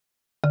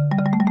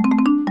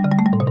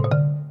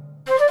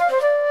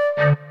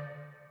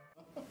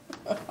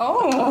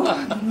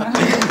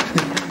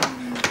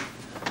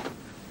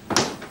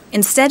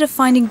Instead of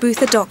finding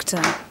Booth a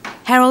doctor,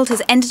 Herold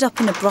has ended up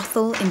in a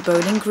brothel in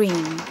Bowling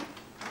Green.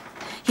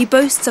 He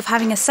boasts of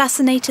having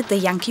assassinated the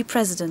Yankee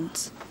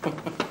president.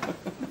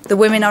 The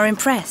women are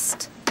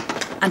impressed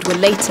and will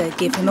later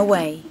give him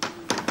away.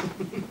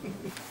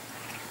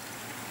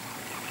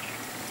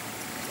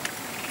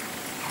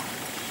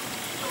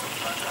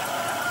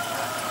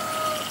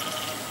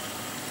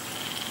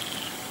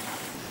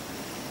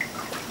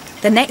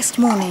 The next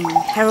morning,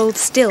 Herold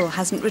still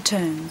hasn't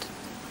returned.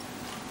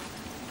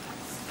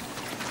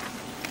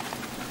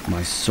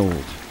 My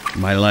soul,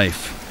 my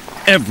life,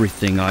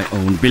 everything I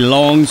own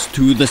belongs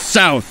to the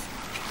South.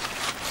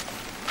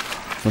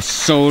 For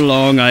so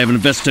long I have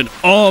invested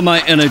all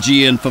my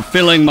energy in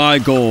fulfilling my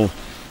goal.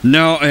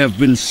 Now I have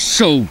been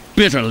so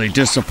bitterly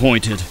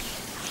disappointed.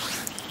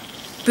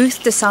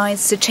 Booth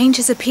decides to change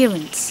his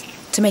appearance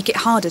to make it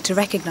harder to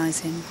recognize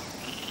him.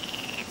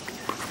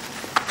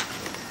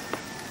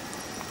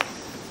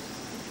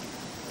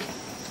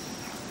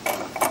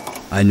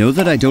 I know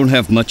that I don't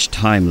have much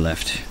time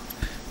left,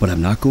 but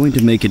I'm not going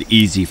to make it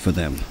easy for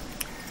them.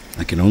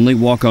 I can only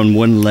walk on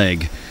one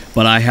leg,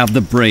 but I have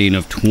the brain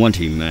of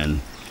 20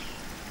 men.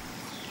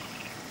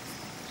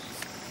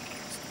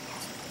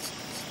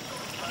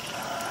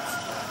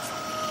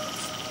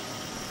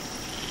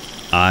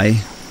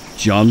 I,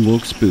 John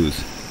Wilkes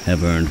Booth,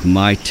 have earned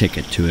my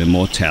ticket to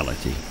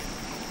immortality.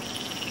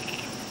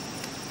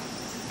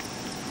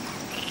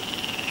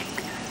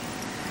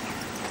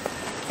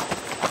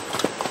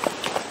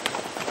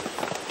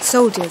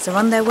 Soldiers are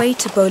on their way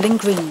to Bowling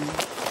Green.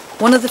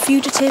 One of the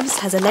fugitives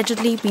has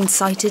allegedly been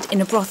sighted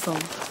in a brothel.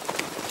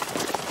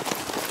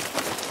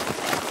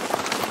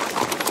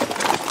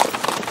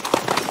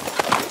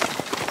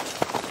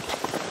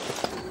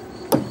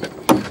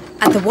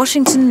 At the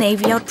Washington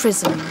Navy Yard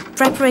prison,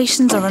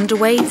 preparations are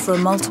underway for a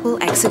multiple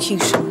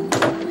execution.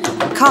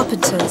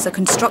 Carpenters are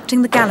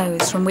constructing the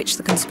gallows from which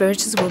the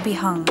conspirators will be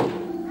hung.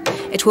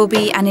 It will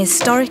be an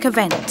historic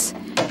event,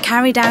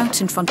 carried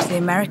out in front of the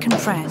American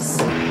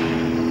press.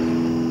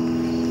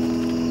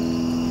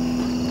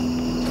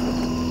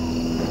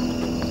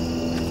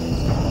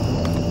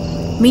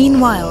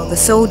 Meanwhile, the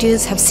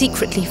soldiers have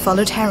secretly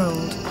followed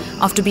Herold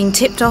after being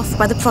tipped off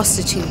by the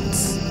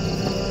prostitutes.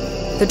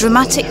 The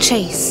dramatic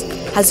chase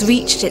has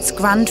reached its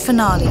grand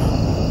finale.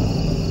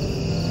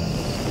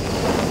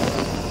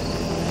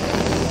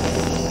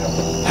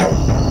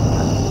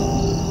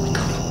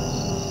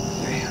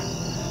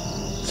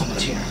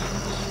 Someone's here.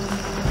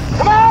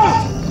 Come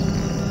out!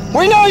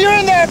 We know you're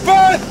in there,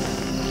 Booth!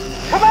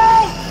 Come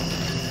out!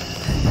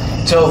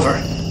 It's over.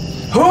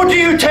 Who do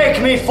you take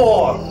me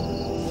for?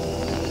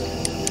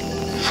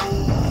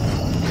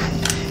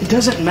 It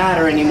doesn't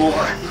matter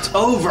anymore. It's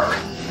over.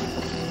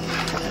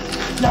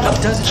 No,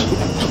 it doesn't.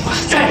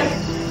 Stay!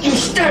 You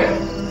stay!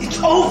 It's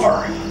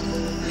over!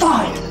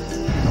 Fine!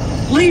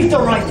 Leave the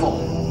rifle!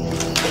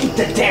 Keep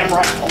the damn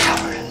rifle,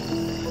 coward!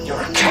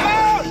 You're a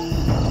coward!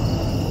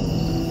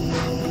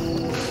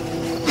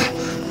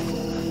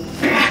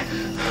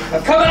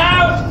 I'm coming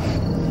out!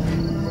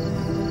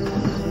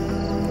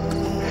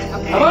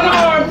 I'm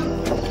unarmed!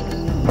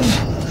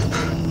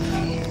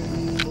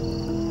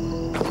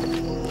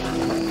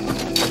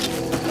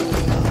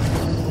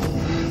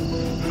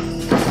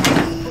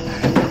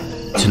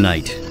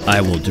 Tonight,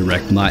 I will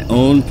direct my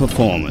own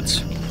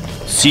performance.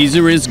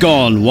 Caesar is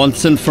gone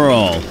once and for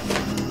all.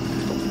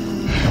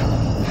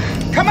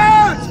 Come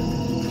out!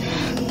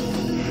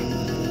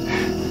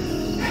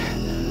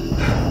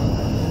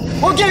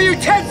 We'll give you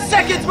 10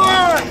 seconds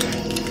more!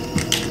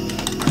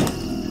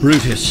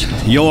 Brutus,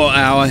 your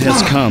hour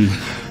has come.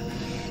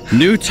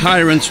 New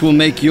tyrants will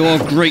make your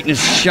greatness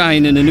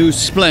shine in a new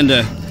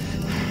splendor.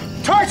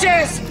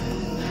 Torches!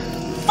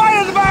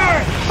 Fire the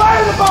barn!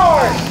 Fire the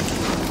barn!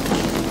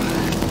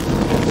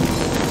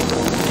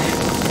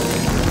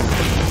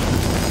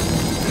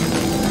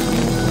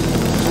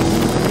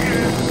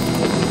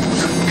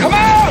 Come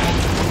out!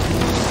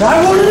 I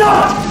will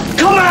not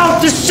come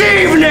out this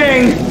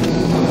evening!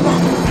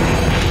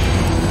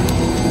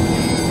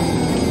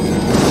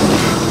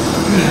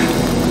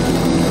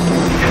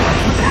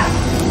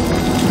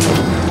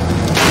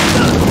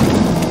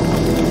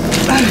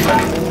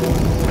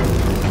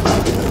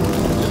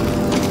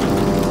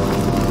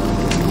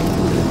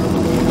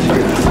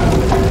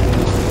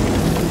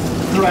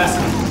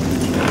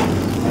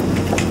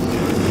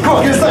 Come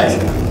on, get his legs!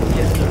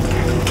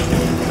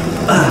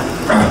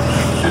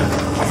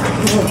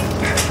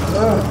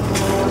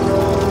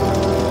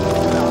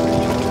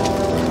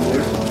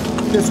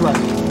 This way.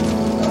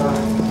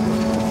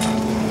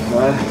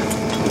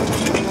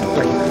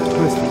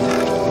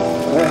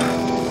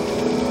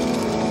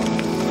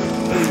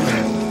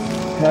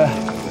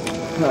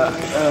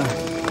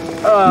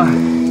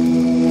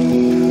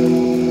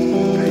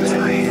 Raise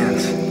my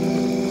hands.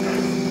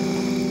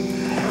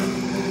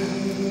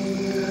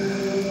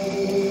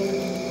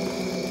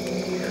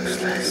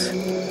 Useless.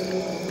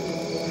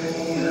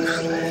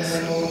 Useless.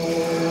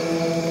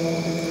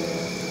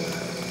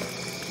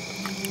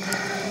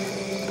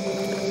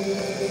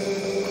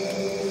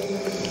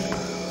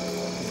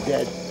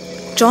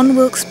 John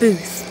Wilkes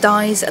Booth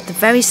dies at the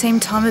very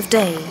same time of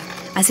day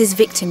as his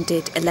victim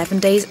did 11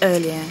 days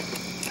earlier.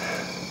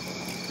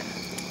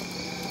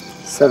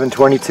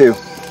 7:22.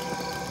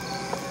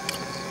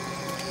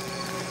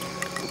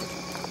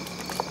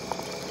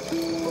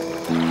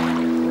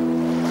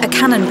 A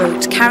cannon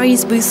boat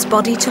carries Booth's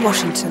body to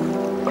Washington.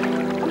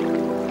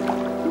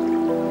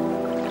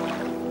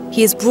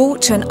 He is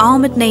brought to an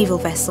armoured naval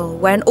vessel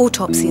where an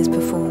autopsy is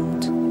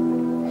performed.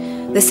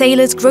 The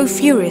sailors grow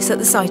furious at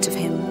the sight of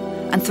him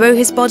and throw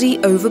his body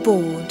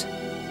overboard.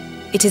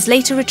 It is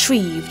later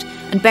retrieved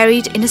and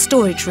buried in a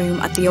storage room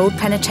at the old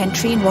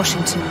penitentiary in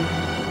Washington.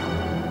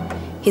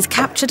 His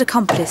captured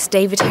accomplice,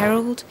 David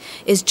Herold,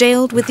 is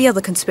jailed with the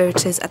other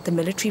conspirators at the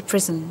military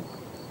prison.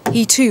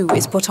 He too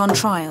is put on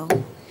trial.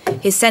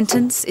 His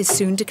sentence is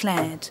soon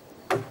declared: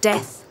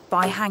 death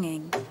by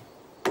hanging.